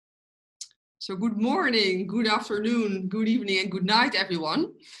So good morning, good afternoon, good evening, and good night,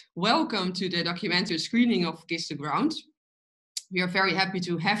 everyone. Welcome to the documentary screening of Kiss the Ground. We are very happy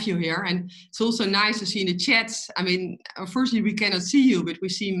to have you here, and it's also nice to see in the chat. I mean, unfortunately, we cannot see you, but we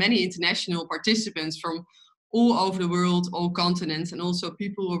see many international participants from all over the world, all continents, and also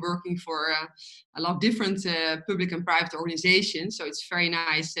people who are working for a lot of different public and private organizations. So it's very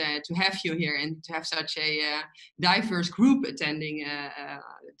nice to have you here and to have such a diverse group attending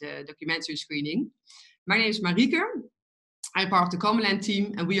the documentary screening. My name is Marieke. I'm part of the Commonland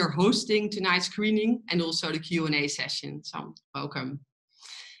team, and we are hosting tonight's screening and also the Q&A session. So welcome.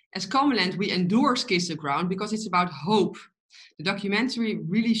 As Commonland, we endorse Kiss the Ground because it's about hope. The documentary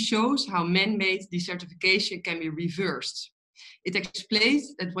really shows how man-made desertification can be reversed. It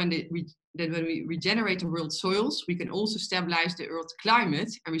explains that when we regenerate the world's soils, we can also stabilize the Earth's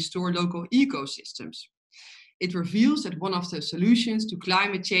climate and restore local ecosystems. It reveals that one of the solutions to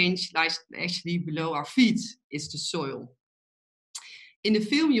climate change lies actually below our feet, is the soil. In the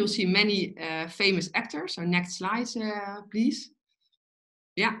film, you'll see many famous actors. So next slide, please.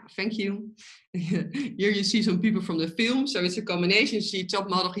 Yeah, thank you. Here you see some people from the film. So it's a combination. You see top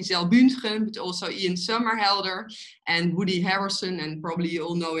model Giselle Bündchen, but also Ian Somerhalder and Woody Harrelson, and probably you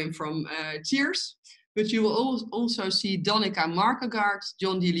all know him from Cheers. But you will also see Doniga Markegard,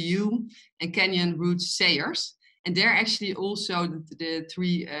 John D. Liu, and Kanyon Sayers-Roods. And they're actually also the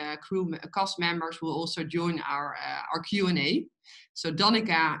three cast members who will also join our Q&A. So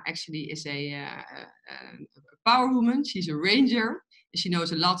Doniga actually is a power woman. She's a ranger. She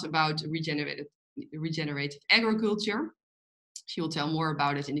knows a lot about regenerative agriculture. She will tell more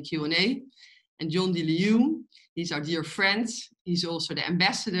about it in the Q&A. And John D. Liu, he's our dear friend. He's also the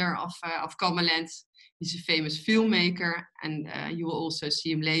ambassador of Commonland. He's a famous filmmaker, and you will also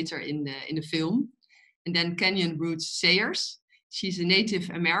see him later in the film. And then Kanyon Sayers-Roods. She's a Native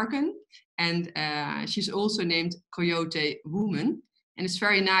American, and she's also named Coyote Woman. And it's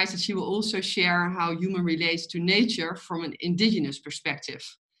very nice that she will also share how human relates to nature from an indigenous perspective.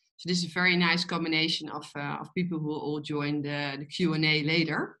 So this is a very nice combination of people who will all join the Q&A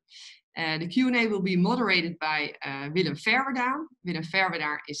later. The Q&A will be moderated by Willem Ferwerda. Willem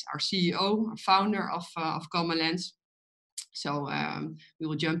Ferwerda is our CEO, our founder of Commonland. So we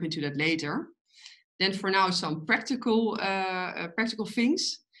will jump into that later. Then for now, some practical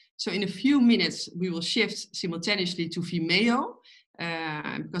things. So in a few minutes, we will shift simultaneously to Vimeo,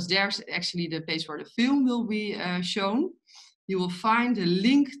 because there's actually the place where the film will be shown. You will find a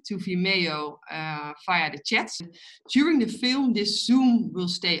link to Vimeo via the chat. During the film, this Zoom will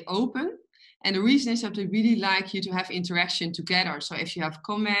stay open. And the reason is that we really like you to have interaction together. So if you have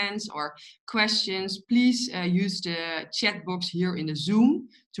comments or questions, please use the chat box here in the Zoom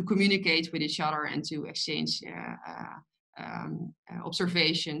to communicate with each other and to exchange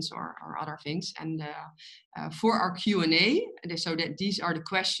observations or other things. And for our Q&A, so that these are the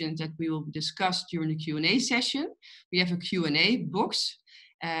questions that we will discuss during the Q&A session, we have a Q&A box,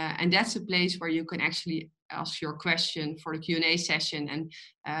 and that's a place where you can actually ask your question for the Q&A session, and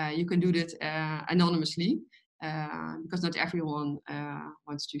you can do that anonymously, because not everyone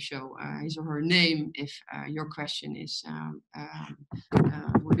wants to show his or her name if your question is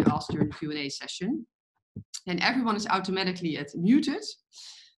will be asked during the Q&A session. And everyone is automatically muted.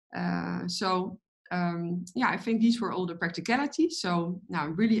 Yeah, I think these were all the practicalities. So now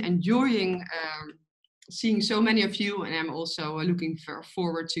I'm really enjoying seeing so many of you, and I'm also looking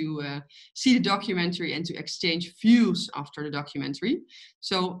forward to see the documentary and to exchange views after the documentary.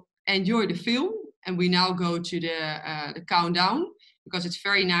 So enjoy the film, and we now go to the countdown, because it's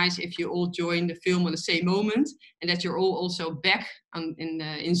very nice if you all join the film at the same moment, and that you're all also back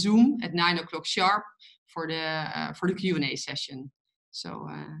in Zoom at 9 o'clock sharp for the Q&A session. So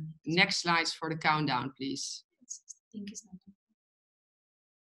next slides for the countdown, please.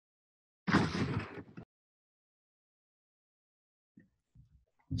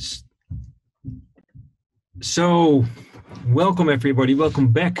 So, welcome everybody,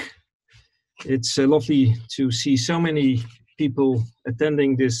 welcome back. It's lovely to see so many people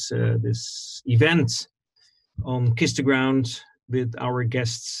attending this event on Kiss the Ground with our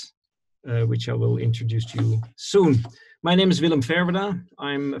guests, which I will introduce to you soon. My name is Willem Ferwerda.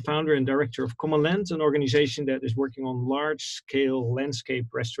 I'm a founder and director of Commonland, an organization that is working on large-scale landscape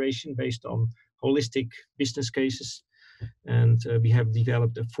restoration based on holistic business cases. And we have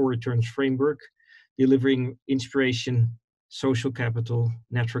developed a 4 returns framework, delivering inspiration, social capital,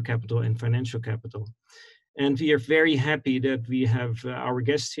 natural capital, and financial capital. And we are very happy that we have our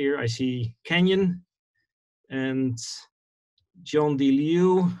guests here. I see Kanyon and John D.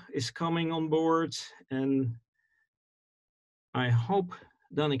 Liu is coming on board, and I hope,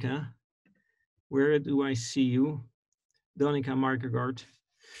 Doniga, Where do I see you? Doniga Markegard.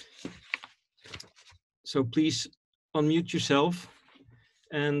 So please unmute yourself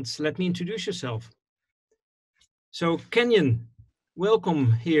and let me introduce yourself. So Kanyon,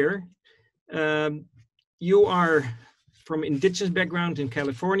 welcome here. You are from indigenous background in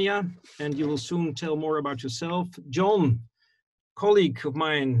California, and you will soon tell more about yourself. John, colleague of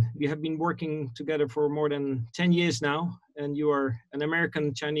mine, we have been working together for more than 10 years now, and you are an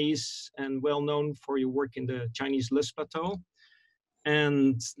American Chinese and well known for your work in the Chinese Loess Plateau.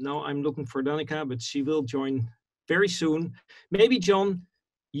 And now I'm looking for Doniga, but she will join very soon. Maybe John,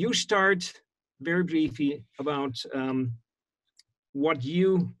 you start very briefly about what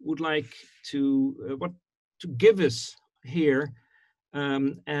you would like to give us here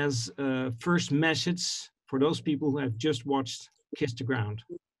as a first message for those people who have just watched Kiss the Ground.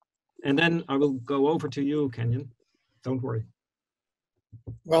 And then I will go over to you, Kanyon. Don't worry.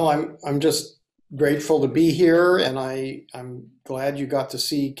 Well, I'm just grateful to be here, and I'm glad you got to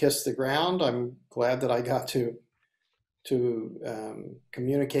see Kiss the Ground. I'm glad that I got to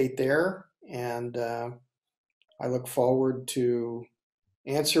communicate there, and I look forward to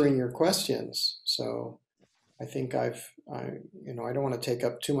answering your questions. So I think I don't want to take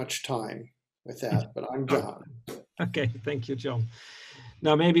up too much time with that, but I'm John. Okay, thank you, John.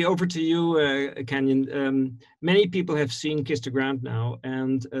 Now maybe over to you, Kanyon. Many people have seen Kiss the Ground now,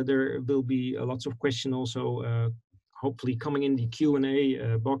 and there will be lots of questions also, hopefully coming in the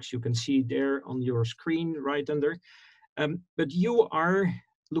Q&A box. You can see there on your screen right under. But you are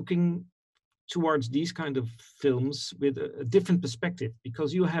looking towards these kind of films with a different perspective,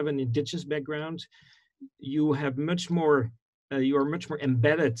 because you have an indigenous background. You have much more, you are much more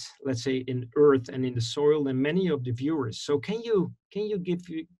embedded, let's say, in earth and in the soil than many of the viewers. So can you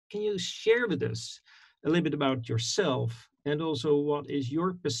share with us a little bit about yourself, and also what is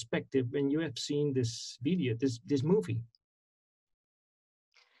your perspective when you have seen this video, this movie?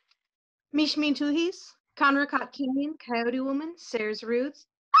 Mishmin Tuhis, Conrakat Kanyon, Coyote Woman, Sayers-Roods.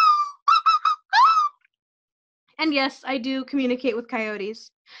 And yes, I do communicate with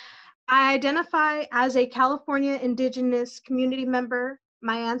coyotes. I identify as a California Indigenous community member.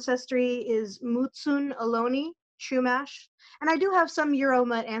 My ancestry is Mutsun Ohlone, Chumash, and I do have some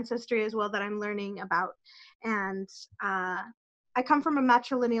Euromut ancestry as well that I'm learning about. And I come from a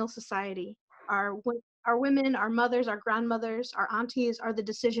matrilineal society. Our women, our mothers, our grandmothers, our aunties are the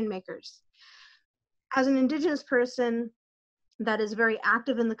decision makers. As an Indigenous person that is very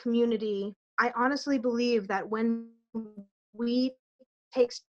active in the community, I honestly believe that when we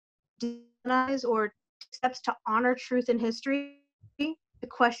take or steps to honor truth in history, to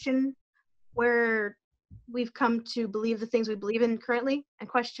question where we've come to believe the things we believe in currently and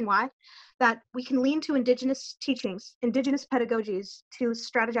question why, that we can lean to Indigenous teachings, Indigenous pedagogies to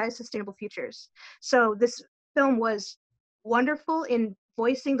strategize sustainable futures. So this film was wonderful in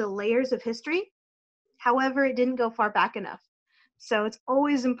voicing the layers of history. However, it didn't go far back enough. So it's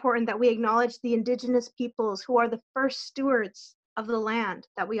always important that we acknowledge the Indigenous peoples who are the first stewards of the land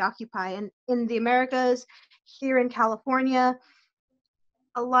that we occupy. And in the Americas, here in California,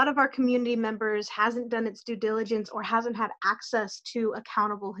 a lot of our community members hasn't done its due diligence or hasn't had access to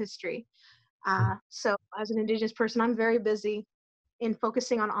accountable history. So as an Indigenous person, I'm very busy in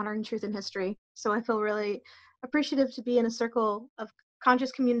focusing on honoring truth in history. So I feel really appreciative to be in a circle of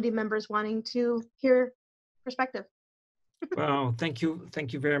conscious community members wanting to hear perspective. Wow, thank you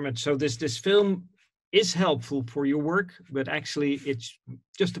very much. So this film is helpful for your work, but actually it's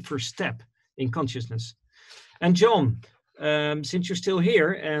just the first step in consciousness. And John, since you're still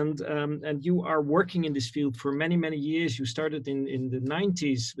here and you are working in this field for many years, you started in the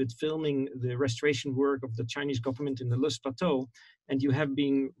 90s with filming the restoration work of the Chinese government in the Loess Plateau, and you have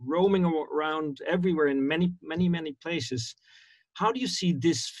been roaming around everywhere in many places. How do you see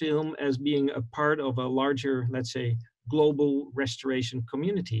this film as being a part of a larger, let's say, global restoration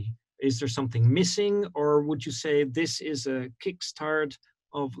community? Is there something missing, or would you say this is a kickstart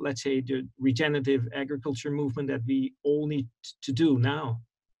of, let's say, the regenerative agriculture movement that we all need to do now?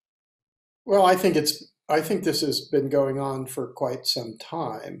 Well, I think this has been going on for quite some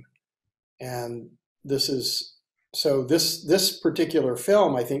time, and this particular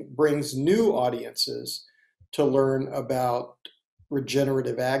film, I think, brings new audiences to learn about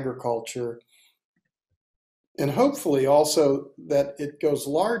regenerative agriculture, and hopefully also that it goes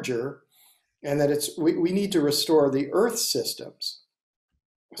larger, and that we need to restore the earth systems.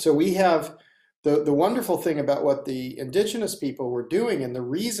 So we have the wonderful thing about what the Indigenous people were doing, and the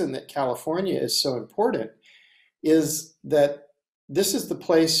reason that California is so important, is that this is the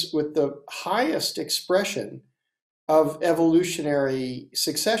place with the highest expression of evolutionary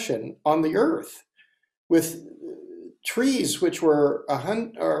succession on the earth. with trees which were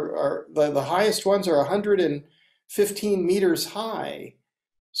the highest ones are 115 meters high.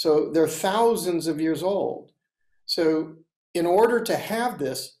 So they're thousands of years old. So in order to have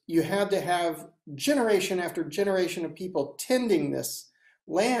this, you had to have generation after generation of people tending this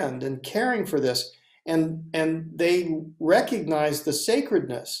land and caring for this. And they recognized the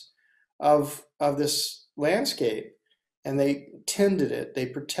sacredness of this landscape, and they tended it, they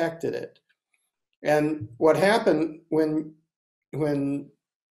protected it. And what happened when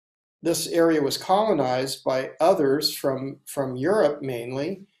this area was colonized by others from Europe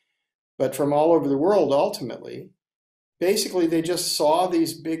mainly, but from all over the world ultimately, basically they just saw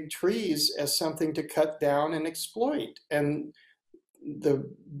these big trees as something to cut down and exploit, and the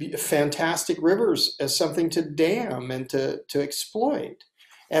fantastic rivers as something to dam and to exploit,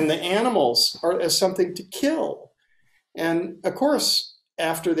 and the animals are as something to kill. And of course,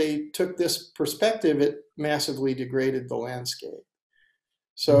 after they took this perspective, it massively degraded the landscape.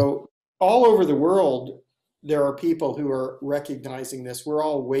 So all over the world, there are people who are recognizing this. We're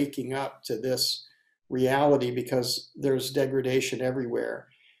all waking up to this reality because there's degradation everywhere.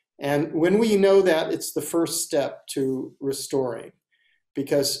 And when we know that, it's the first step to restoring,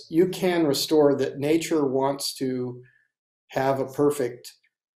 because you can restore that. Nature wants to have a perfect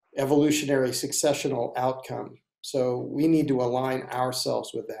evolutionary successional outcome. So we need to align ourselves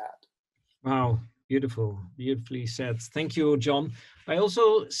with that. Wow, beautiful, beautifully said. Thank you, John. I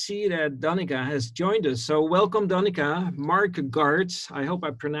also see that Doniga has joined us. So welcome, Doniga Markegard. I hope I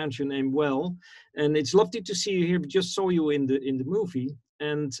pronounced your name well. And it's lovely to see you here. We just saw you in the movie.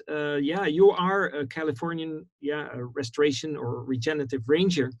 And yeah, you are a Californian a restoration or regenerative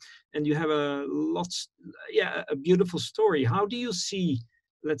ranger, and you have a beautiful story. How do you see,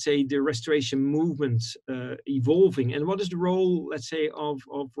 let's say, the restoration movement evolving, and what is the role, let's say, of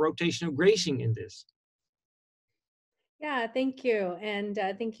rotational grazing in this? Yeah, thank you. And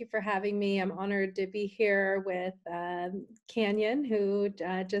thank you for having me. I'm honored to be here with Kanyon, who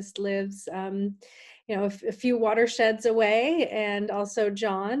just lives a few watersheds away, and also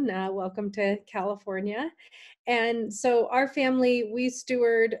John. Welcome to California. And so our family, we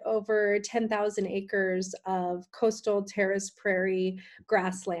steward over 10,000 acres of coastal terrace prairie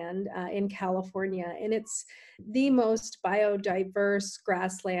grassland in California. And it's the most biodiverse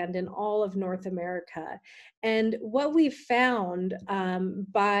grassland in all of North America. And what we found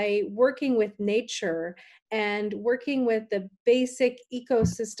by working with nature and working with the basic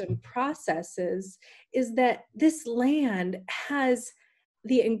ecosystem processes is that this land has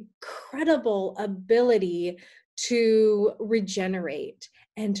the incredible ability to regenerate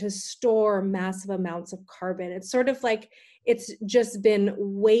and to store massive amounts of carbon. It's sort of like it's just been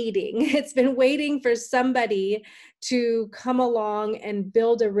waiting. It's been waiting for somebody to come along and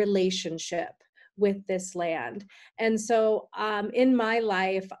build a relationship with this land. And so in my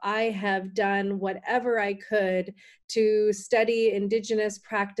life, I have done whatever I could to study indigenous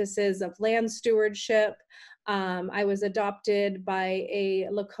practices of land stewardship. I was adopted by a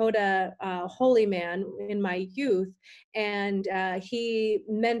Lakota holy man in my youth, and he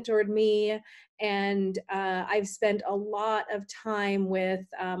mentored me, and I've spent a lot of time with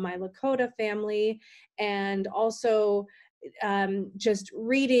my Lakota family, and also just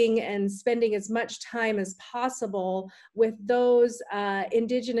reading and spending as much time as possible with those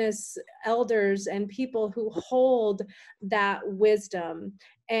indigenous elders and people who hold that wisdom.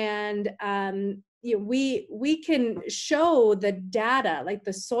 And we can show the data, like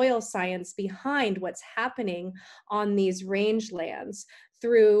the soil science behind what's happening on these rangelands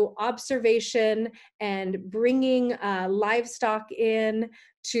through observation and bringing livestock in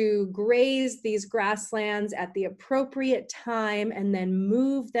to graze these grasslands at the appropriate time and then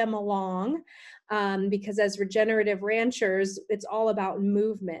move them along. Because as regenerative ranchers, it's all about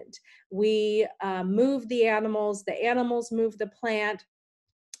movement. We move the animals move the plant,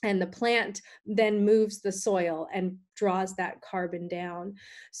 and the plant then moves the soil and draws that carbon down.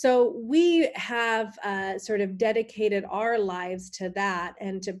 So we have sort of dedicated our lives to that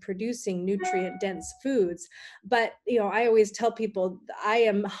and to producing nutrient-dense foods. But I always tell people I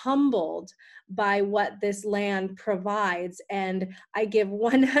am humbled by what this land provides, and I give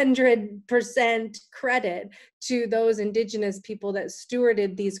 100% credit to those indigenous people that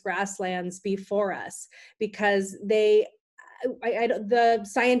stewarded these grasslands before us, because the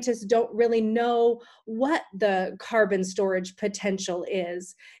scientists don't really know what the carbon storage potential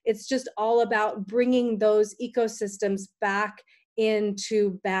is. It's just all about bringing those ecosystems back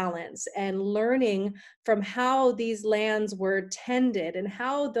into balance and learning from how these lands were tended and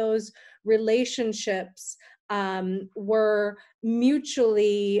how those relationships were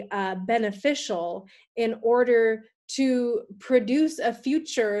mutually beneficial in order to produce a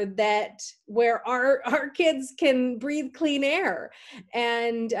future where our kids can breathe clean air.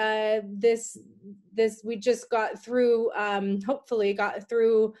 And this we just got through, hopefully got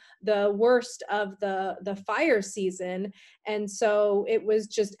through the worst of the fire season. And so it was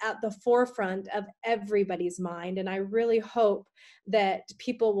just at the forefront of everybody's mind. And I really hope that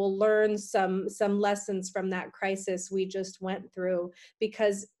people will learn some lessons from that crisis we just went through,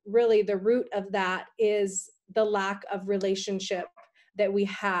 because really the root of that is the lack of relationship that we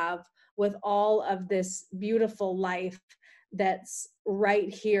have with all of this beautiful life that's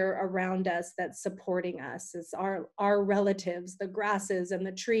right here around us, that's supporting us. It's our relatives, the grasses and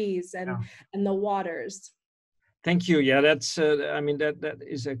the trees and the waters. Thank you. Yeah, that's. I mean, that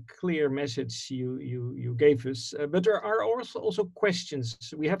is a clear message you gave us. But there are also questions.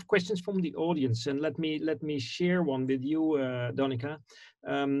 We have questions from the audience, and let me share one with you, Doniga.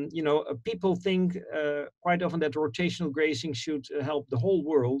 People think quite often that rotational grazing should help the whole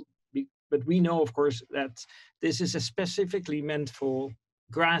world, but we know, of course, that this is specifically meant for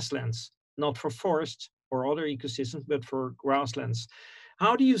grasslands, not for forests or other ecosystems, but for grasslands.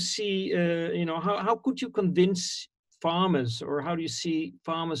 How do you see, how could you convince farmers, or how do you see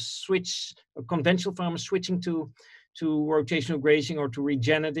farmers conventional farmers switching to rotational grazing or to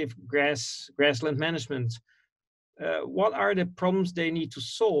regenerative grassland management? What are the problems they need to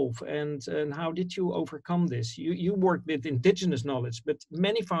solve, and how did you overcome this? You work with indigenous knowledge, but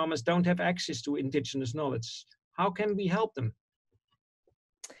many farmers don't have access to indigenous knowledge. How can we help them?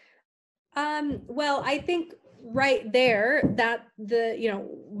 Well, I think right there that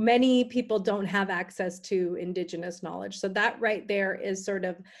many people don't have access to indigenous knowledge. So that right there is sort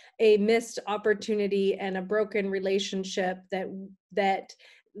of a missed opportunity and a broken relationship that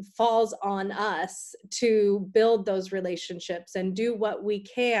falls on us to build those relationships and do what we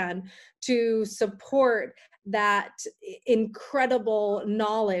can to support that incredible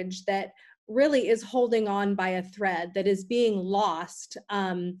knowledge that really is holding on by a thread, that is being lost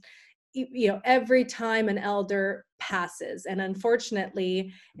every time an elder passes. And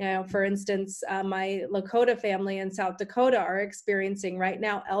unfortunately, for instance, my Lakota family in South Dakota are experiencing right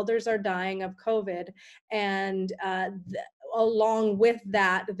now, elders are dying of COVID, and along with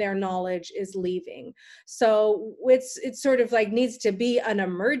that, their knowledge is leaving. So it's sort of like needs to be an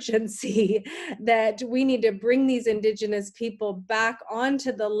emergency that we need to bring these indigenous people back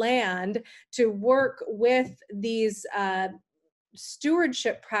onto the land to work with these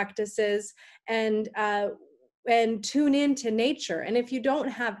stewardship practices and tune into nature. And if you don't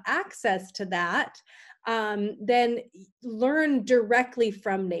have access to that, then learn directly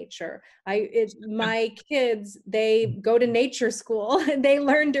from nature. My kids, they go to nature school and they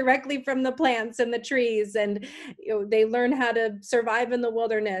learn directly from the plants and the trees, and they learn how to survive in the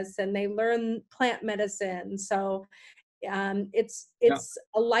wilderness, and they learn plant medicine. So it's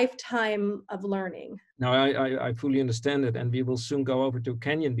a lifetime of learning. Now, I fully understand it, and we will soon go over to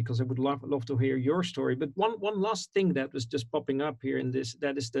Kanyon, because I would love to hear your story. But one last thing that was just popping up here in this,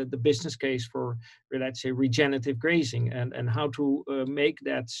 that is the business case for, let's say, regenerative grazing, and how to make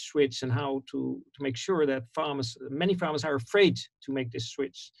that switch, and how to make sure that many farmers are afraid to make this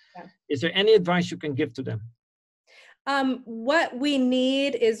switch. Yeah. Is there any advice you can give to them? What we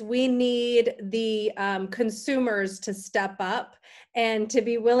need is the consumers to step up and to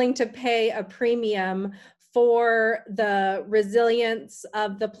be willing to pay a premium for the resilience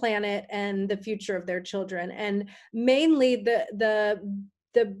of the planet and the future of their children. And mainly the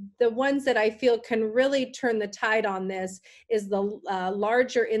ones that I feel can really turn the tide on this is the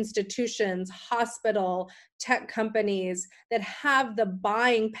larger institutions, hospital, tech companies that have the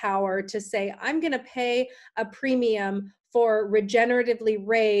buying power to say, I'm going to pay a premium for regeneratively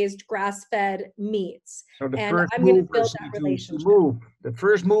raised grass-fed meats. So and I'm going to build that relationship. The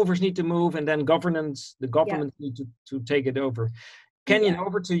first movers need to move, and then the government need to take it over. Kanyon,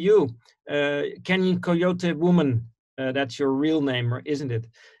 over to you. Kanyon Coyote Woman. That's your real name, isn't it?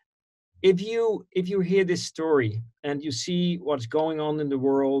 If you hear this story and you see what's going on in the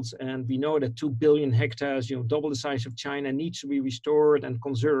world, and we know that 2 billion hectares, double the size of China, needs to be restored and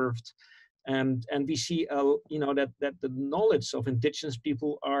conserved, and we see that the knowledge of indigenous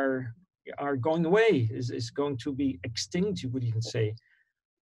people are going away, is going to be extinct, you would even say.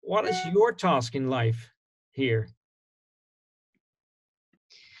 What is your task in life here?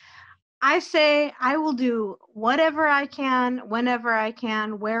 I say I will do whatever I can, whenever I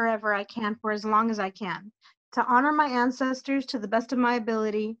can, wherever I can, for as long as I can, to honor my ancestors to the best of my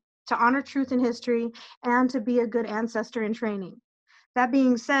ability, to honor truth in history, and to be a good ancestor in training. That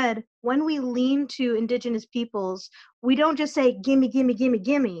being said, when we lean to indigenous peoples, we don't just say, gimme, gimme, gimme,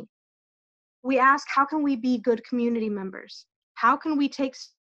 gimme. We ask, how can we be good community members? How can we take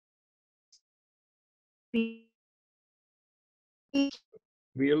We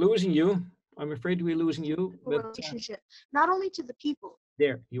are losing you. I'm afraid we're losing you. But relationship, not only to the people,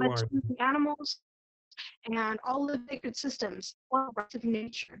 there you but are. to the animals and all the sacred systems or rights of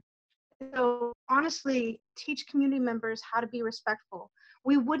nature. So honestly, teach community members how to be respectful.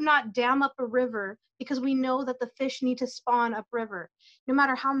 We would not dam up a river because we know that the fish need to spawn upriver. No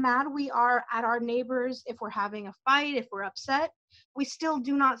matter how mad we are at our neighbors, if we're having a fight, if we're upset, we still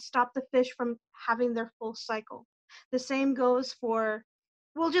do not stop the fish from having their full cycle. The same goes for,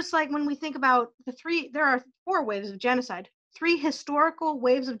 well, just like when we think about there are 4 waves of genocide. 3 historical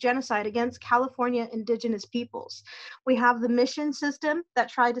waves of genocide against California indigenous peoples. We have the mission system that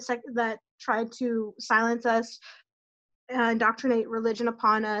tried to silence us, indoctrinate religion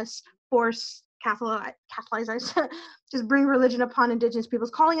upon us, force Catholize us, just bring religion upon indigenous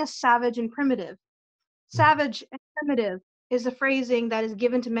peoples, calling us savage and primitive. Savage and primitive is a phrasing that is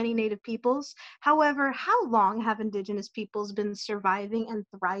given to many Native peoples. However, how long have indigenous peoples been surviving and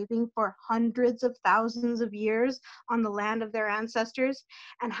thriving for hundreds of thousands of years on the land of their ancestors?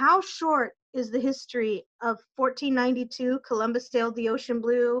 And how short is the history of 1492, Columbus sailed the ocean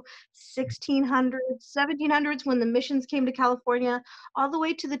blue, 1600s, 1700s when the missions came to California, all the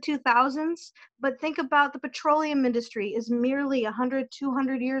way to the 2000s? But think about the petroleum industry is merely 100,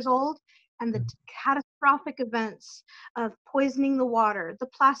 200 years old, and the catastrophic events of poisoning the water, the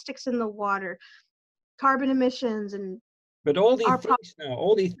plastics in the water, carbon emissions, and But all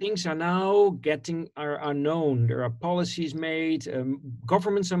these things are now are known. There are policies made.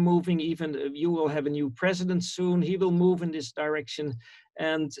 Governments are moving. Even you will have a new president soon. He will move in this direction.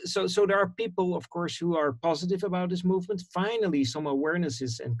 And so there are people, of course, who are positive about this movement. Finally, some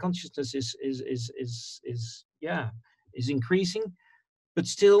awareness and consciousness is increasing, but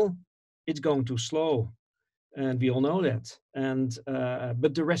still, it's going too slow. And we all know that. And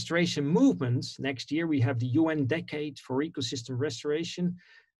but the restoration movement, next year we have the UN Decade for Ecosystem Restoration.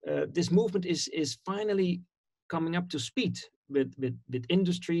 This movement is finally coming up to speed with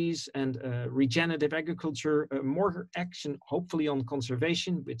industries and regenerative agriculture, more action hopefully on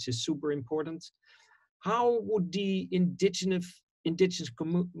conservation, which is super important. How would the indigenous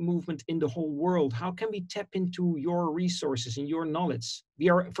movement in the whole world, how can we tap into your resources and your knowledge?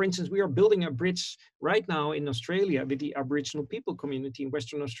 For instance, we are building a bridge right now in Australia with the Aboriginal people community in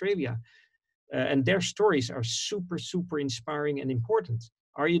Western Australia. And their stories are super, super inspiring and important.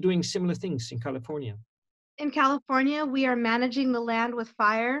 Are you doing similar things in California? In California, we are managing the land with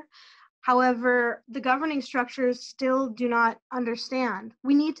fire. However, the governing structures still do not understand.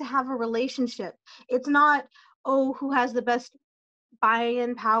 We need to have a relationship. It's not, oh, who has the best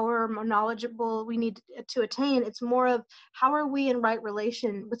buy-in power, more knowledgeable we need to attain. It's more of how are we in right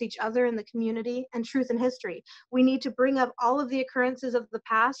relation with each other in the community and truth and history. We need to bring up all of the occurrences of the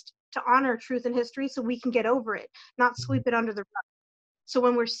past to honor truth and history so we can get over it, not sweep it under the rug. So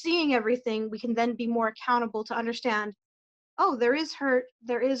when we're seeing everything, we can then be more accountable to understand, oh, there is hurt,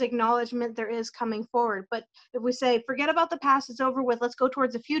 there is acknowledgement, there is coming forward. But if we say, forget about the past, it's over with, let's go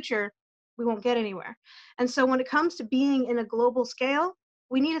towards the future, we won't get anywhere. And so when it comes to being in a global scale,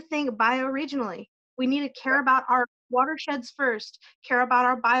 we need to think bioregionally. We need to care about our watersheds first, care about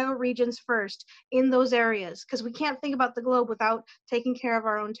our bioregions first in those areas, because we can't think about the globe without taking care of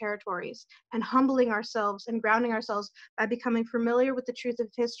our own territories and humbling ourselves and grounding ourselves by becoming familiar with the truth of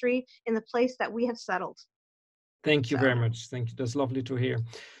history in the place that we have settled. Thank you very much. Thank you. That's lovely to hear.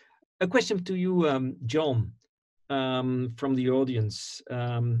 A question to you, John, from the audience.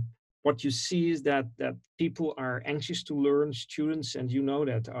 What you see is that people are anxious to learn, students, and you know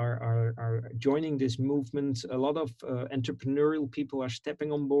that are joining this movement. A lot of entrepreneurial people are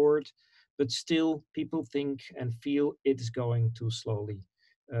stepping on board, but still people think and feel it is going too slowly,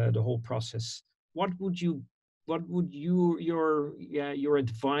 the whole process. What would your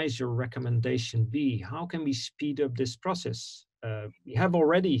advice, your recommendation be? How can we speed up this process? We have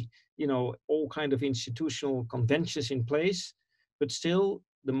already, all kind of institutional conventions in place, but still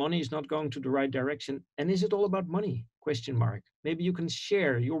the money is not going to the right direction. And is it all about money? ? Maybe you can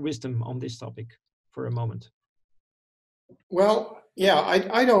share your wisdom on this topic for a moment. Well, yeah,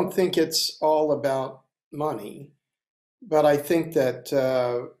 I don't think it's all about money, but I think that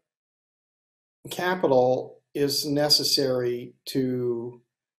capital is necessary to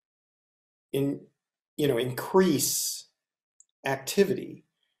increase activity,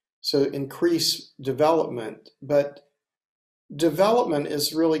 so increase development. But development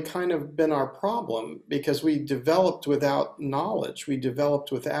has really kind of been our problem, because we developed without knowledge. We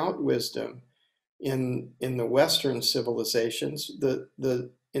developed without wisdom in the Western civilizations.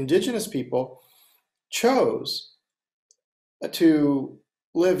 The indigenous people chose to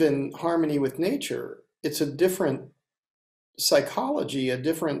live in harmony with nature. It's a different psychology, a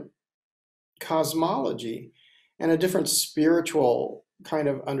different cosmology, and a different spiritual kind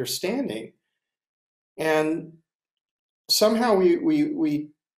of understanding. And somehow we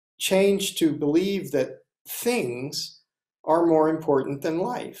change to believe that things are more important than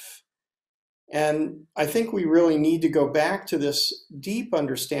life. And I think we really need to go back to this deep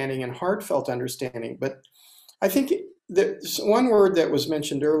understanding and heartfelt understanding. But I think that one word that was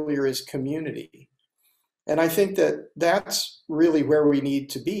mentioned earlier is community. And I think that that's really where we need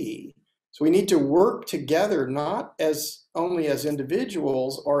to be. So we need to work together, not as only as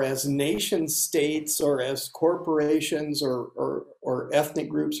individuals or as nation states or as corporations or ethnic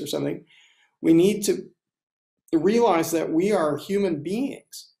groups or something. We need to realize that we are human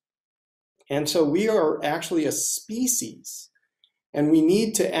beings. And so we are actually a species. And we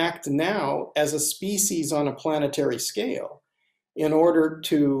need to act now as a species on a planetary scale in order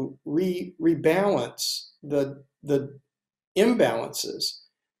to rebalance the imbalances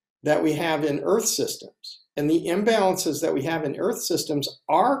that we have in Earth systems. And the imbalances that we have in Earth systems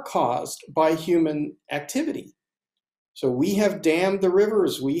are caused by human activity. So we have dammed the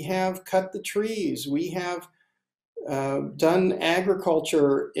rivers, we have cut the trees, we have done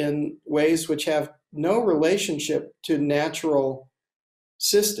agriculture in ways which have no relationship to natural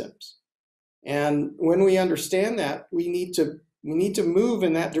systems. And when we understand that, we need to move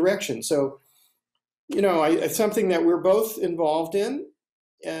in that direction. So, you know, something that we're both involved in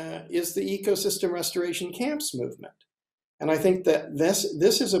is the ecosystem restoration camps movement. And I think that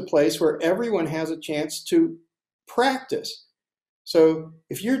this is a place where everyone has a chance to practice. So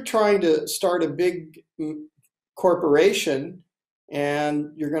if you're trying to start a big corporation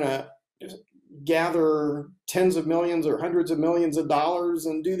and you're going to gather tens of millions or hundreds of millions of dollars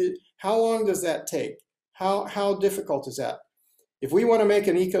and do the, how long does that take? How difficult is that? If we want to make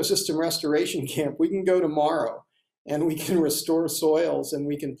an ecosystem restoration camp, we can go tomorrow and we can restore soils and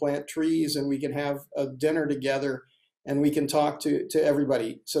we can plant trees and we can have a dinner together and we can talk to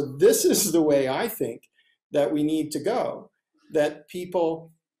everybody. So this is the way I think that we need to go, that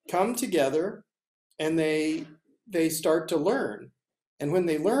people come together and they start to learn. And when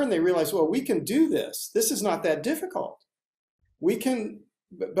they learn, they realize, well, we can do this. This is not that difficult. We can,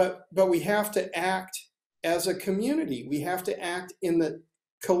 but we have to act as a community. We have to act in the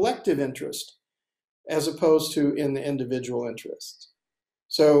collective interest as opposed to in the individual interest.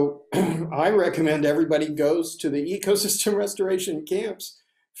 So I recommend everybody goes to the Ecosystem Restoration Camps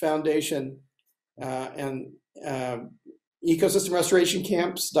Foundation and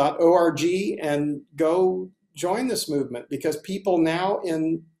ecosystemrestorationcamps.org and go join this movement, because people now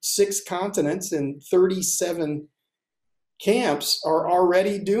in 6 continents and 37 camps are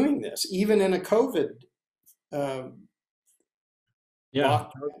already doing this, even in a COVID lockdown.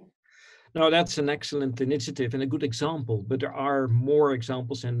 No, that's an excellent initiative and a good example, but there are more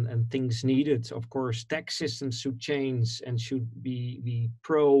examples and things needed. Of course, tax systems should change and should be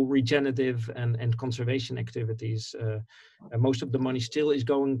pro-regenerative and conservation activities. Most of the money still is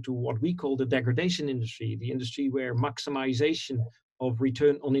going to what we call the degradation industry, the industry where maximization of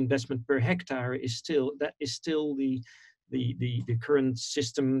return on investment per hectare is still the current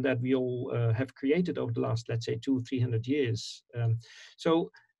system that we all have created over the last, let's say, 200-300 years. So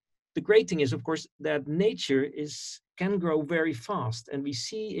the great thing is, of course, that nature can grow very fast, and we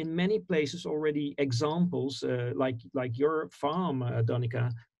see in many places already examples like your farm,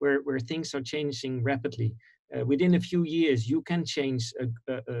 Doniga, where things are changing rapidly. Within a few years, you can change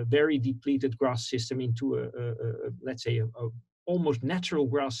a very depleted grass system into let's say, a almost natural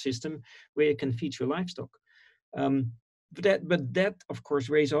grass system where you can feed your livestock. But that, of course,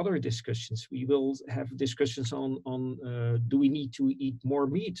 raises other discussions. We will have discussions on do we need to eat more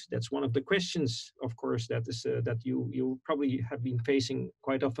meat? That's one of the questions, of course, that you probably have been facing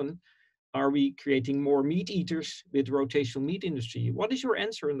quite often. Are we creating more meat eaters with rotational meat industry? What is your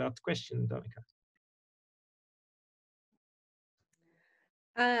answer on that question, Doniga?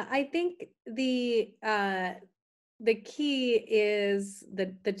 I think the key is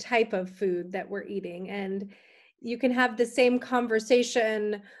the type of food that we're eating, and you can have the same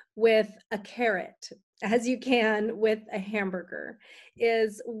conversation with a carrot as you can with a hamburger.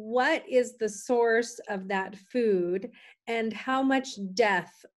 Is what is the source of that food and how much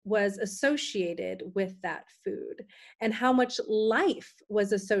death was associated with that food and how much life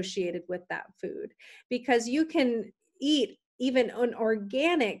was associated with that food? Because you can eat even an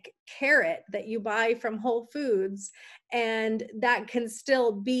organic carrot that you buy from Whole Foods, and that can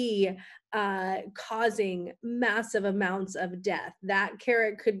still be causing massive amounts of death. That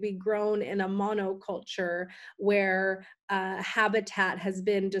carrot could be grown in a monoculture where habitat has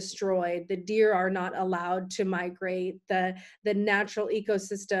been destroyed. The deer are not allowed to migrate. The natural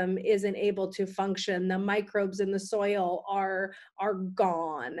ecosystem isn't able to function. The microbes in the soil are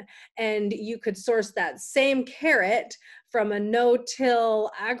gone. And you could source that same carrot from a no-till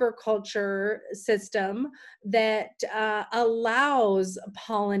agriculture system that allows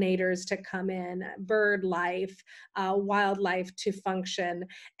pollinators to come in, bird life, wildlife to function.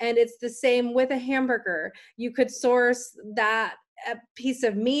 And it's the same with a hamburger. You could source that a piece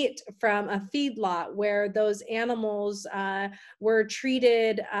of meat from a feedlot where those animals were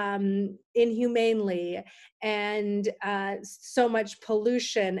treated inhumanely, and so much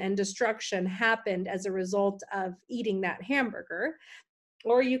pollution and destruction happened as a result of eating that hamburger.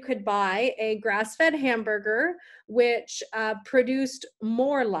 Or you could buy a grass-fed hamburger, which produced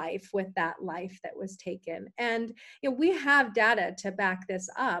more life with that life that was taken. And we have data to back this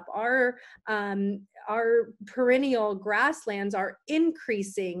up. Our perennial grasslands are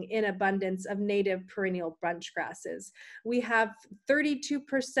increasing in abundance of native perennial bunch grasses. We have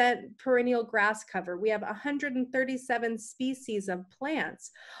 32% perennial grass cover. We have 137 species of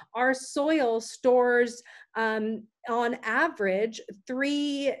plants. Our soil stores on average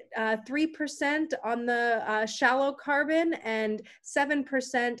 3% on the shallow carbon and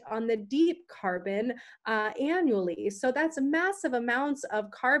 7% on the deep carbon annually. So that's massive amounts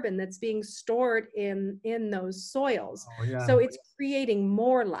of carbon that's being stored in those soils. Oh, yeah. So it's creating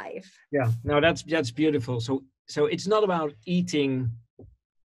more life. Yeah, no, that's beautiful. So it's not about eating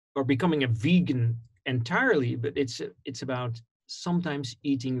or becoming a vegan entirely, but it's about sometimes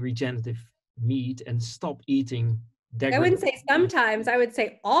eating regenerative meat and stop eating. I wouldn't say sometimes, I would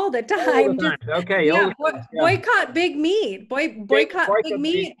say all the time. All the time. Okay. Yeah, boycott big meat, boycott big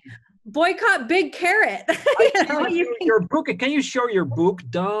meat, boycott big carrot. Your book, can you show your book,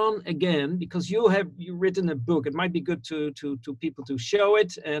 Don, again? Because you've written a book. It might be good to people to show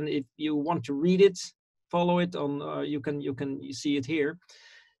it, and if you want to read it, follow it on. You can see it here.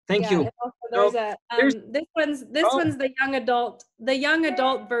 Thank you. Also there's this one's the young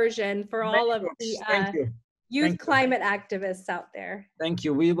adult version for all of the youth climate activists out there. Thank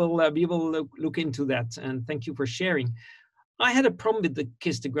you. We will look into that, and thank you for sharing. I had a problem with the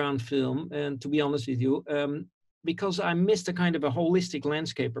Kiss the Ground film, and to be honest with you, because I missed a kind of a holistic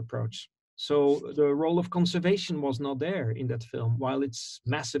landscape approach. So the role of conservation was not there in that film, while it's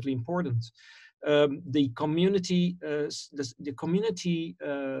massively important. The community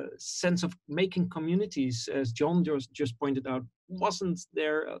sense of making communities, as John just pointed out, wasn't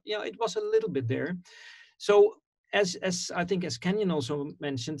there. It was a little bit there. So as I think, as Kanyon also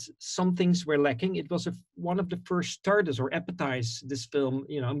mentioned, some things were lacking. It was one of the first starters or appetize this film.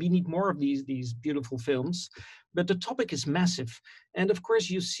 We need more of these beautiful films, but the topic is massive. And of course,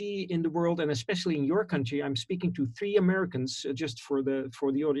 you see in the world, and especially in your country, I'm speaking to 3 Americans, just for the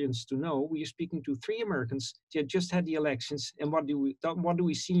audience to know, we are speaking to 3 Americans that just had the elections. And what do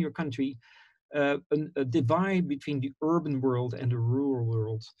we see in your country? A divide between the urban world and the rural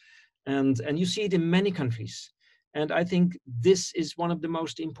world. And you see it in many countries. And I think this is one of the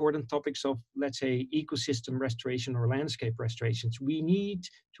most important topics of, let's say, ecosystem restoration or landscape restorations. We need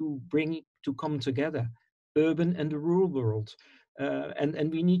to come together, urban and the rural world.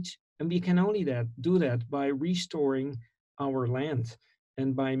 And we can only do that by restoring our land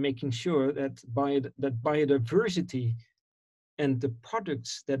and by making sure that biodiversity and the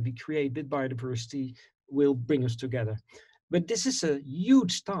products that we create with biodiversity will bring us together. But this is a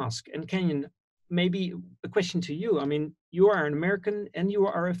huge task. And Kanyon, maybe a question to you. I mean, you are an American and you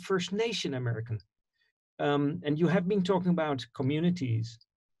are a First Nation American. And you have been talking about communities.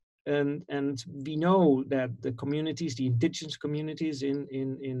 And we know that the communities, the indigenous communities in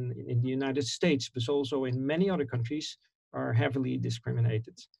the United States, but also in many other countries, are heavily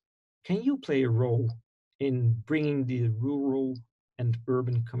discriminated. Can you play a role in bringing the rural and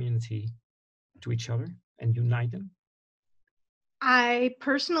urban community to each other and unite them? I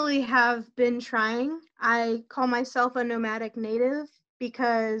personally have been trying. I call myself a nomadic native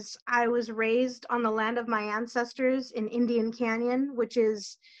because I was raised on the land of my ancestors in Indian Canyon, which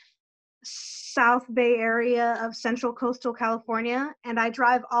is South Bay Area of Central Coastal California. And I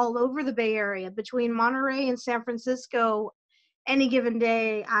drive all over the Bay Area. Between Monterey and San Francisco, any given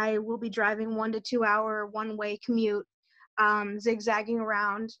day, I will be driving 1 to 2 hour one-way commute, zigzagging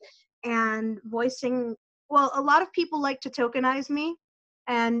around and voicing. Well, a lot of people like to tokenize me,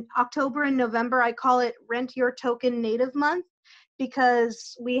 and October and November, I call it Rent Your Token Native Month,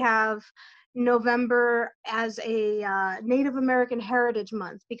 because we have November as a Native American Heritage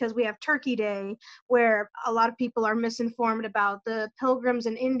Month, because we have Turkey Day, where a lot of people are misinformed about the Pilgrims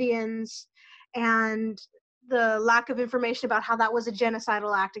and Indians and the lack of information about how that was a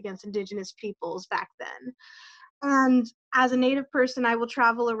genocidal act against Indigenous peoples back then. And as a Native person, I will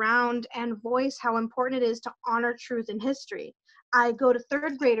travel around and voice how important it is to honor truth in history. I go to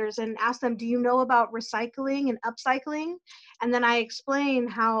third graders and ask them, do you know about recycling and upcycling? And then I explain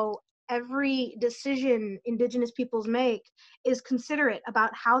how every decision Indigenous peoples make is considerate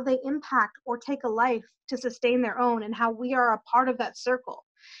about how they impact or take a life to sustain their own, and how we are a part of that circle.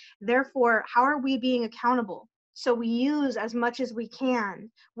 Therefore, how are we being accountable? So we use as much as we can.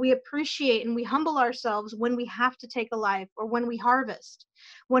 We appreciate and we humble ourselves when we have to take a life, or when we harvest.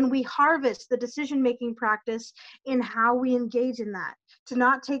 When we harvest, the decision-making practice in how we engage in that, to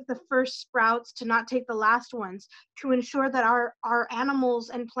not take the first sprouts, to not take the last ones, to ensure that our animals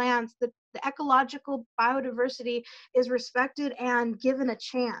and plants, the ecological biodiversity is respected and given a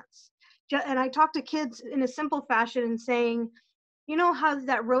chance. And I talk to kids in a simple fashion and saying, you know how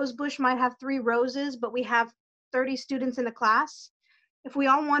that rose bush might have 3 roses, but we have 30 students in the class? If we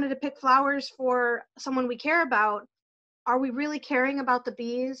all wanted to pick flowers for someone we care about, are we really caring about the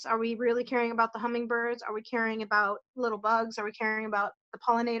bees? Are we really caring about the hummingbirds? Are we caring about little bugs? Are we caring about the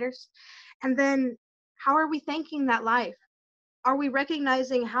pollinators? And then how are we thanking that life? Are we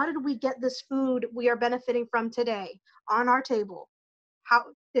recognizing, how did we get this food we are benefiting from today on our table? How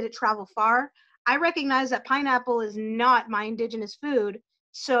did it travel far? I recognize that pineapple is not my Indigenous food,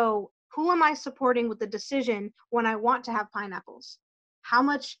 so who am I supporting with the decision when I want to have pineapples? How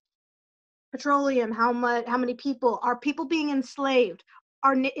much petroleum, how many people, are people being enslaved?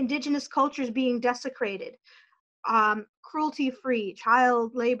 Are Indigenous cultures being desecrated? Cruelty-free,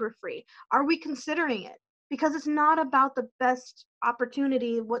 child labor-free? Are we considering it? Because it's not about the best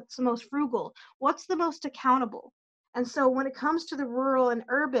opportunity, what's the most frugal, what's the most accountable. And so when it comes to the rural and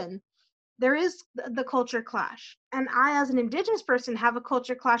urban, there is the culture clash. And I, as an Indigenous person, have a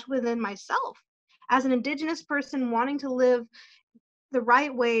culture clash within myself. As an Indigenous person wanting to live the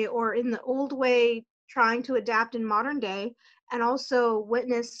right way or in the old way, trying to adapt in modern day, and also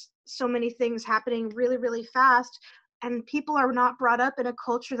witness so many things happening really, really fast, and people are not brought up in a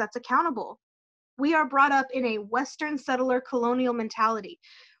culture that's accountable. We are brought up in a Western settler colonial mentality,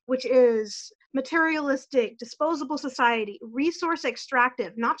 which is materialistic, disposable society, resource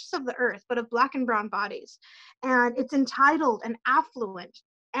extractive, not just of the earth, but of Black and brown bodies. And it's entitled and affluent,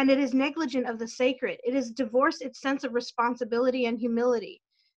 and it is negligent of the sacred. It has divorced its sense of responsibility and humility.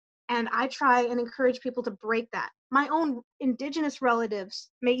 And I try and encourage people to break that. My own Indigenous relatives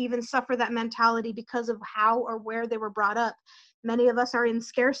may even suffer that mentality because of how or where they were brought up. Many of us are in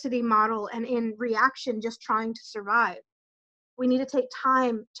scarcity model and in reaction, just trying to survive. We need to take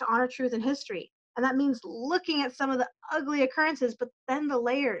time to honor truth and history. And that means looking at some of the ugly occurrences, but then the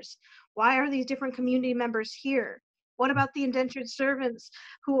layers. Why are these different community members here? What about the indentured servants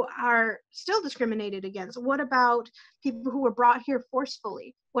who are still discriminated against? What about people who were brought here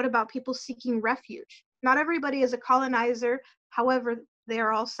forcefully? What about people seeking refuge? Not everybody is a colonizer. However, they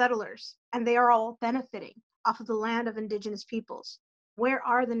are all settlers, and they are all benefiting off of the land of Indigenous peoples. Where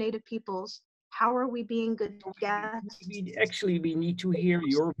are the Native peoples? How are we being good guests? We need to hear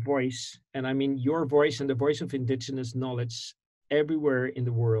your voice, and I mean your voice and the voice of Indigenous knowledge everywhere in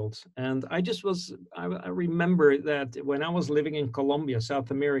the world. And I remember that when I was living in Colombia,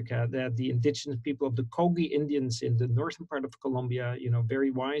 South America, that the indigenous people of the Kogi Indians in the northern part of Colombia, you know,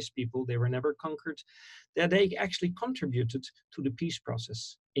 very wise people, they were never conquered, that they actually contributed to the peace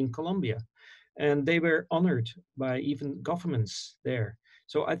process in Colombia. And they were honored by even governments there.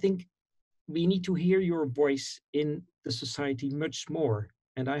 So I think we need to hear your voice in the society much more.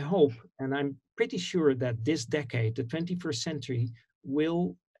 And I hope, and I'm pretty sure that this decade, the 21st century,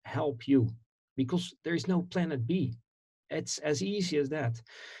 will help you, because there is no planet B. It's as easy as that.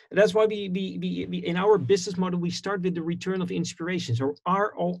 And that's why we in our business model, we start with the return of inspiration. So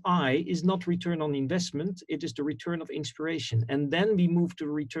ROI is not return on investment, it is the return of inspiration. And then we move to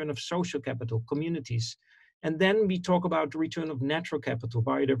the return of social capital, communities. And then we talk about the return of natural capital,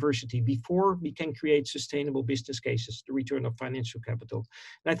 biodiversity, before we can create sustainable business cases, the return of financial capital.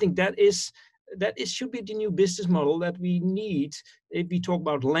 And I think that should be the new business model that we need if we talk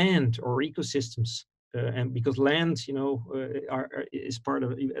about land or ecosystems. And because land, you know, is part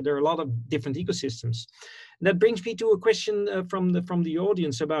of, there are a lot of different ecosystems. And that brings me to a question from the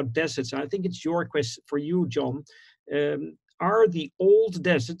audience about deserts. I think it's your question for you, John. Are the old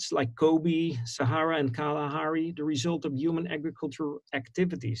deserts like Gobi, Sahara, and Kalahari the result of human agricultural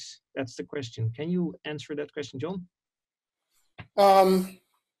activities? That's the question. Can you answer that question, John?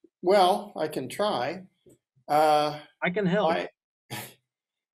 Well, I can try. I can help.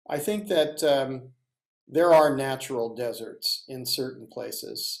 I think that there are natural deserts in certain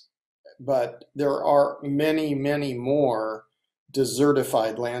places, but there are many, many more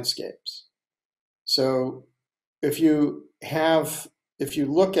desertified landscapes. So if you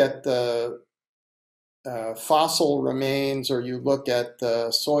look at the fossil remains, or you look at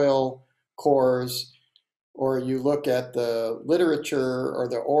the soil cores, or you look at the literature or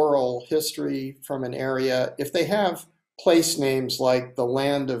the oral history from an area, if they have place names like the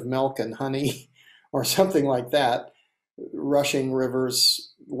land of milk and honey or something like that, rushing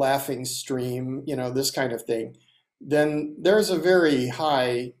rivers, laughing stream, this kind of thing, then there's a very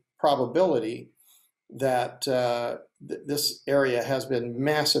high probability that this area has been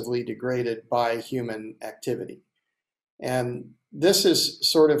massively degraded by human activity. And this is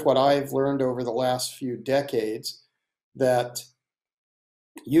sort of what I've learned over the last few decades, that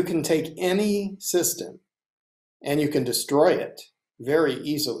you can take any system and you can destroy it very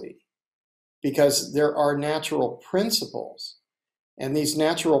easily, because there are natural principles. And these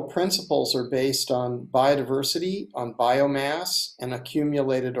natural principles are based on biodiversity, on biomass, and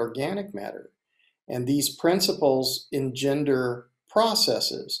accumulated organic matter. And these principles engender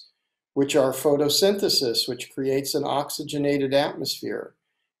processes, which are photosynthesis, which creates an oxygenated atmosphere,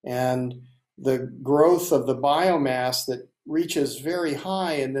 and the growth of the biomass that reaches very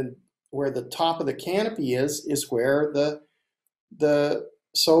high, and then where the top of the canopy is where the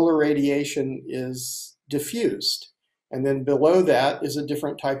solar radiation is diffused. And then below that is a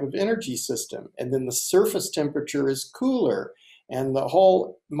different type of energy system. And then the surface temperature is cooler, and the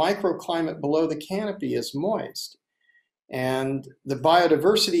whole microclimate below the canopy is moist. And the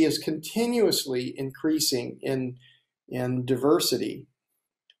biodiversity is continuously increasing in diversity.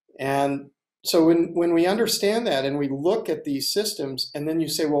 And so when we understand that and we look at these systems, and then you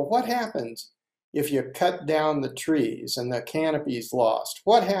say, well, what happens if you cut down the trees and the canopy is lost?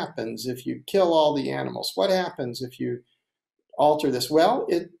 What happens if you kill all the animals? What happens if you alter this? Well,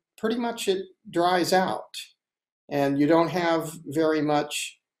 it dries out, and you don't have very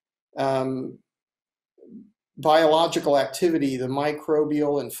much biological activity. The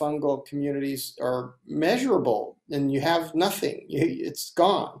microbial and fungal communities are measurable, and you have nothing. It's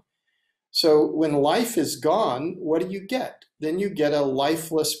gone. So when life is gone, what do you get? Then you get a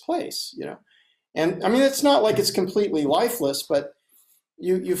lifeless place, And I mean, it's not like it's completely lifeless, but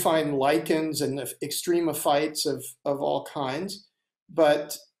you find lichens and extremophytes of all kinds.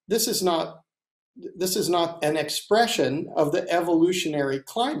 But this is not an expression of the evolutionary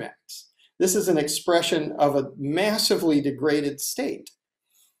climax. This is an expression of a massively degraded state.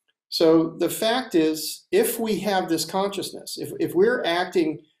 So the fact is, if we have this consciousness, if we're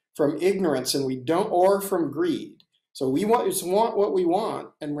acting from ignorance and we don't, or from greed, so we just want what we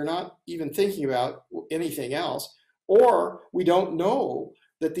want and we're not even thinking about anything else, or we don't know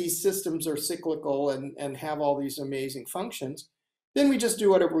that these systems are cyclical and have all these amazing functions, then we just do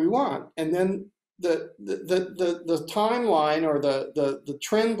whatever we want. And then the timeline, or the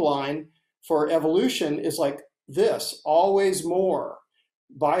trend line for evolution is like this: always more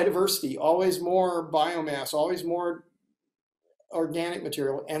biodiversity, always more biomass, always more organic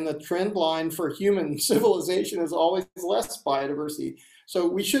material. And the trend line for human civilization is always less biodiversity. So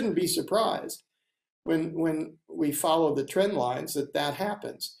we shouldn't be surprised when we follow the trend lines that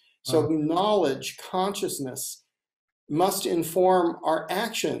happens. So knowledge, consciousness must inform our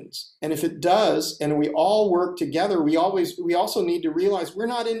actions. And if it does, and we all work together, we also need to realize we're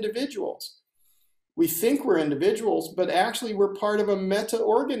not individuals. We think we're individuals, but actually we're part of a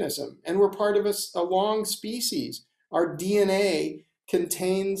meta-organism, and we're part of a long species. Our DNA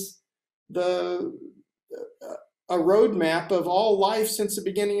contains a roadmap of all life since the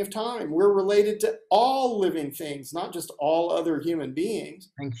beginning of time. We're related to all living things, not just all other human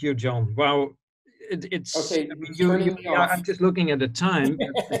beings. Thank you, John. Wow. It's okay. I'm just looking at the time.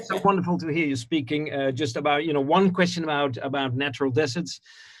 It's so wonderful to hear you speaking just about, one question about natural deserts.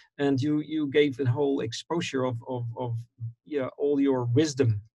 And you gave a whole exposure of all your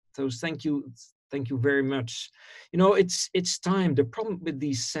wisdom. So thank you very much. It's time. The problem with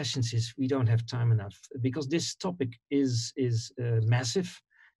these sessions is we don't have time enough, because this topic is massive.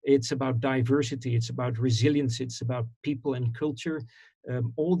 It's about diversity. It's about resilience. It's about people and culture.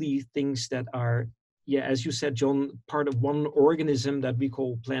 All these things that are, as you said, John, part of one organism that we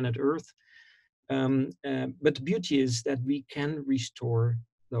call planet Earth. But the beauty is that we can restore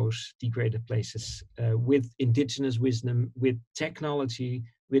those degraded places with indigenous wisdom, with technology,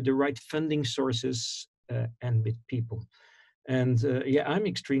 with the right funding sources, and with people. And I'm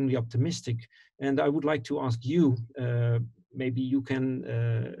extremely optimistic. And I would like to ask you, maybe you can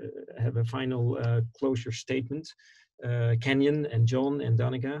have a final closure statement, Kanyon and John and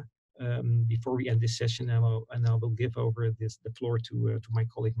Doniga, before we end this session, and I will give over the floor to my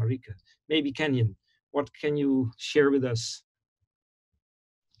colleague Marika. Maybe Kanyon, what can you share with us?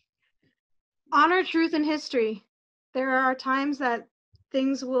 Honor truth and history. There are times that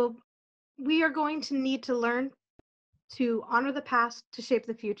we are going to need to learn to honor the past to shape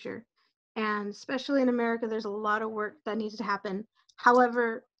the future. And especially in America, there's a lot of work that needs to happen.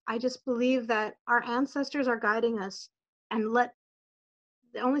 However, I just believe that our ancestors are guiding us, and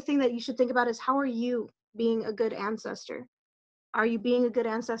the only thing that you should think about is, how are you being a good ancestor? Are you being a good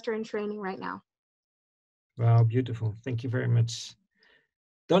ancestor in training right now? Wow, beautiful. Thank you very much.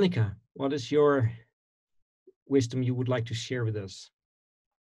 Doniga, what is your wisdom you would like to share with us?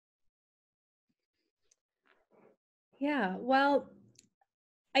 Yeah, well,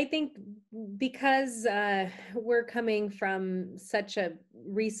 I think because we're coming from such a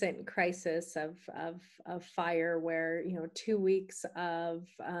recent crisis of fire, where 2 weeks of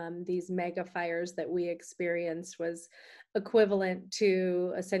these mega fires that we experienced was equivalent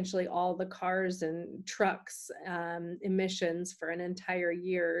to essentially all the cars and trucks emissions for an entire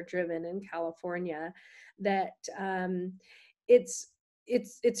year driven in California, that it's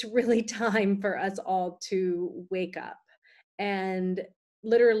really time for us all to wake up and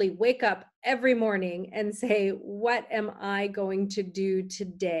literally wake up every morning and say, what am I going to do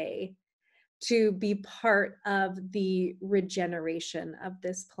today to be part of the regeneration of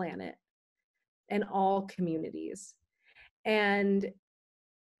this planet and all communities? And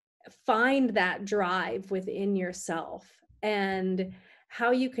find that drive within yourself. And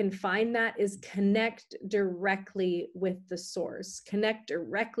how you can find that is connect directly with the source, connect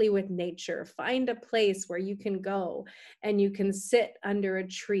directly with nature. Find a place where you can go and you can sit under a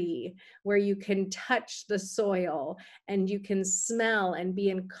tree, where you can touch the soil and you can smell and be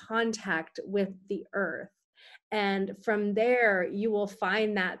in contact with the earth. And from there, you will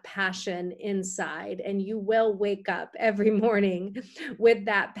find that passion inside, and you will wake up every morning with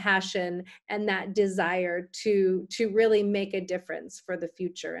that passion and that desire to really make a difference for the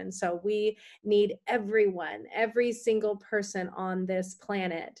future. And so we need everyone, every single person on this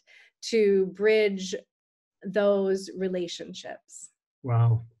planet, to bridge those relationships.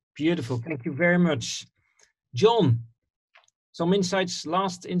 Wow, beautiful. Thank you very much. John, some insights,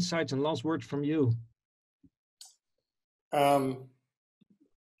 last insights and last words from you.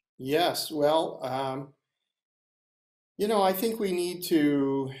 Yes, well, I think we need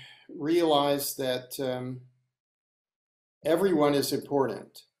to realize that everyone is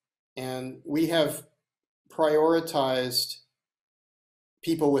important, and we have prioritized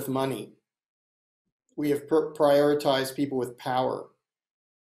people with money. We have prioritized people with power.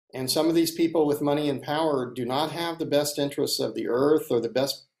 And some of these people with money and power do not have the best interests of the earth or the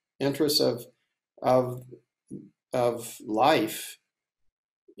best interests of life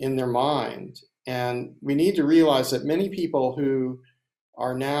in their mind. And we need to realize that many people who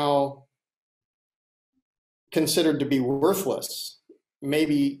are now considered to be worthless may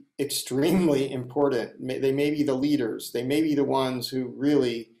be extremely important. They may be the leaders. They may be the ones who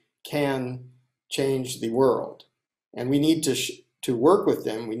really can change the world. And we need to work with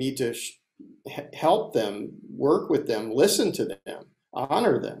them. We need to help them, work with them, listen to them,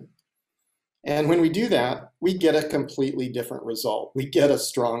 honor them. And when we do that, we get a completely different result. We get a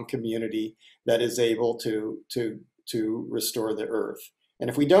strong community that is able to restore the earth. And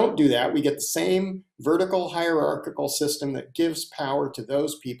if we don't do that, we get the same vertical hierarchical system that gives power to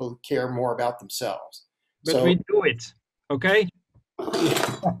those people who care more about themselves. But we do it, okay?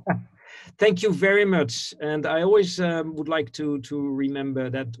 Thank you very much. And I always would like to remember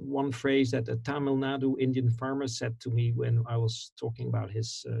that one phrase that a Tamil Nadu Indian farmer said to me when I was talking about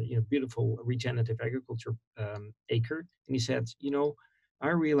his beautiful regenerative agriculture acre. And he said, I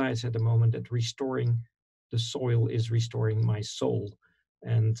realize at the moment that restoring the soil is restoring my soul.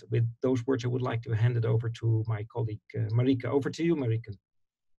 And with those words, I would like to hand it over to my colleague, Marika. Over to you, Marika.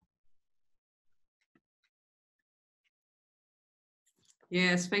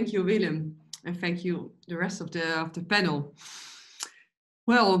 Yes, thank you, Willem, and thank you, the rest of the panel.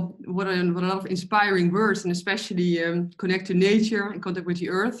 Well, what a lot of inspiring words, and especially connect to nature and contact with the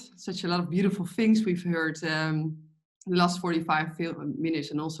earth. Such a lot of beautiful things we've heard the last 45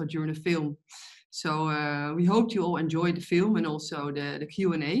 minutes and also during the film. So we hope you all enjoyed the film and also the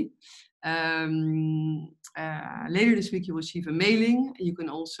Q&A. later this week you will receive a mailing. You can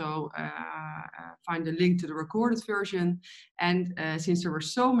also find a link to the recorded version. And since there were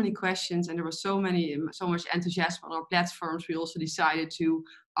so many questions and there was so much enthusiasm on our platforms, we also decided to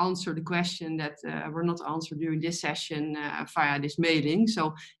answer the question that were not answered during this session via this mailing.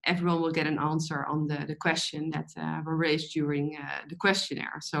 So everyone will get an answer on the question that were raised during the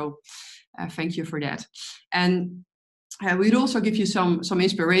questionnaire. So thank you for that. And we'd also give you some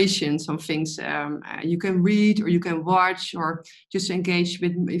inspiration, some things you can read or you can watch or just engage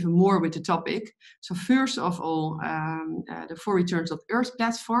with even more with the topic. So first of all, the For Returns of Earth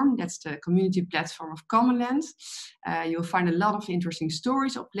platform, that's the community platform of Commonland. You'll find a lot of interesting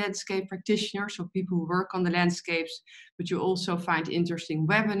stories of landscape practitioners, so people who work on the landscapes, but you also find interesting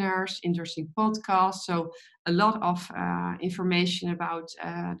webinars, interesting podcasts. So a lot of information about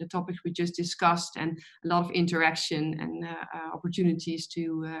the topics we just discussed and a lot of interaction and opportunities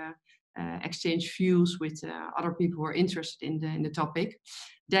to exchange views with other people who are interested in the topic.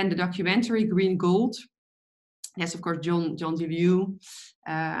 Then the documentary Green Gold. Yes, of course, John DeLiu.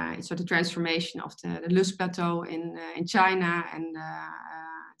 It's the transformation of the Luz Plateau in China, and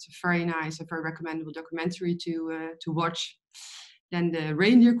it's a very nice, a very recommendable documentary to watch. Then the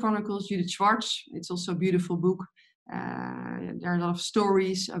Reindeer Chronicles, Judith Schwartz. It's also a beautiful book. There are a lot of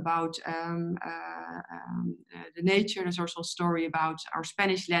stories about the nature. There's also a story about our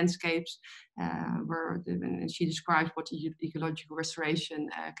Spanish landscapes, where she describes what ecological restoration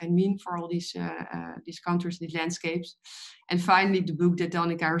can mean for all these countries, these landscapes. And finally, the book that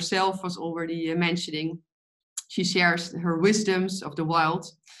Doniga herself was already mentioning. She shares her wisdoms of the wild.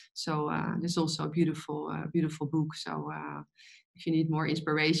 So this is also a beautiful book. So if you need more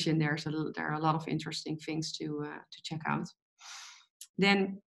inspiration, there are a lot of interesting things to check out.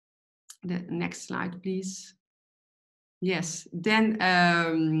 Then the next slide, please. Yes, then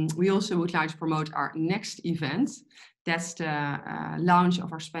we also would like to promote our next event. That's the launch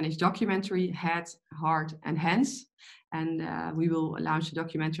of our Spanish documentary, Head, Heart and Hands. And we will launch the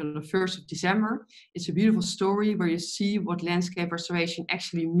documentary on the 1st of December. It's a beautiful story where you see what landscape restoration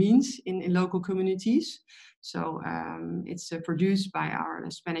actually means in local communities. So it's produced by our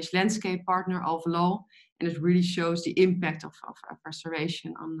Spanish landscape partner, Alvalo, and it really shows the impact of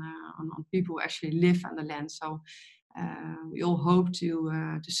restoration on people who actually live on the land. So we all hope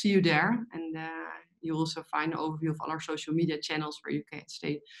to see you there, and you'll also find an overview of all our social media channels where you can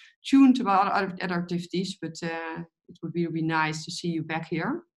stay tuned about other activities, but it would be really nice to see you back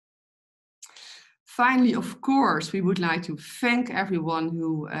here. Finally, of course, we would like to thank everyone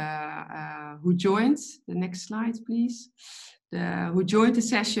who joined. The next slide, please. Who joined the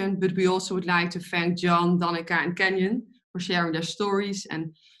session, but we also would like to thank John, Doniga, and Kanyon for sharing their stories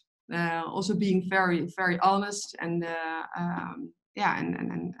and also being very, very honest and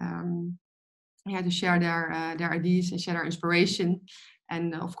to share their ideas and share their inspiration.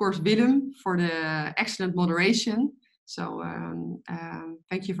 And of course, Willem for the excellent moderation. So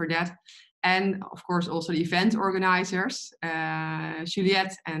thank you for that. And of course, also the event organizers,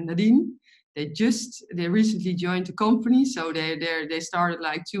 Juliette and Nadine. They recently joined the company, so they started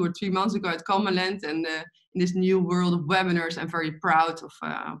like 2 or 3 months ago at Commonland, and in this new world of webinars, I'm very proud of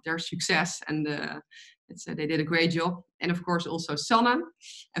their success, and they did a great job. And of course, also Sanne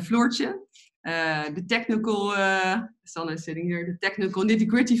and Floortje, the technical, Sanne is sitting here, the technical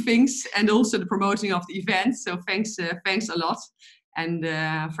nitty-gritty things, and also the promoting of the event. So thanks a lot. And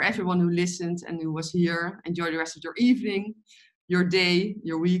for everyone who listened and who was here, enjoy the rest of your evening, your day,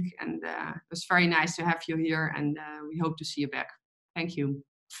 your week. And it was very nice to have you here, and we hope to see you back. Thank you.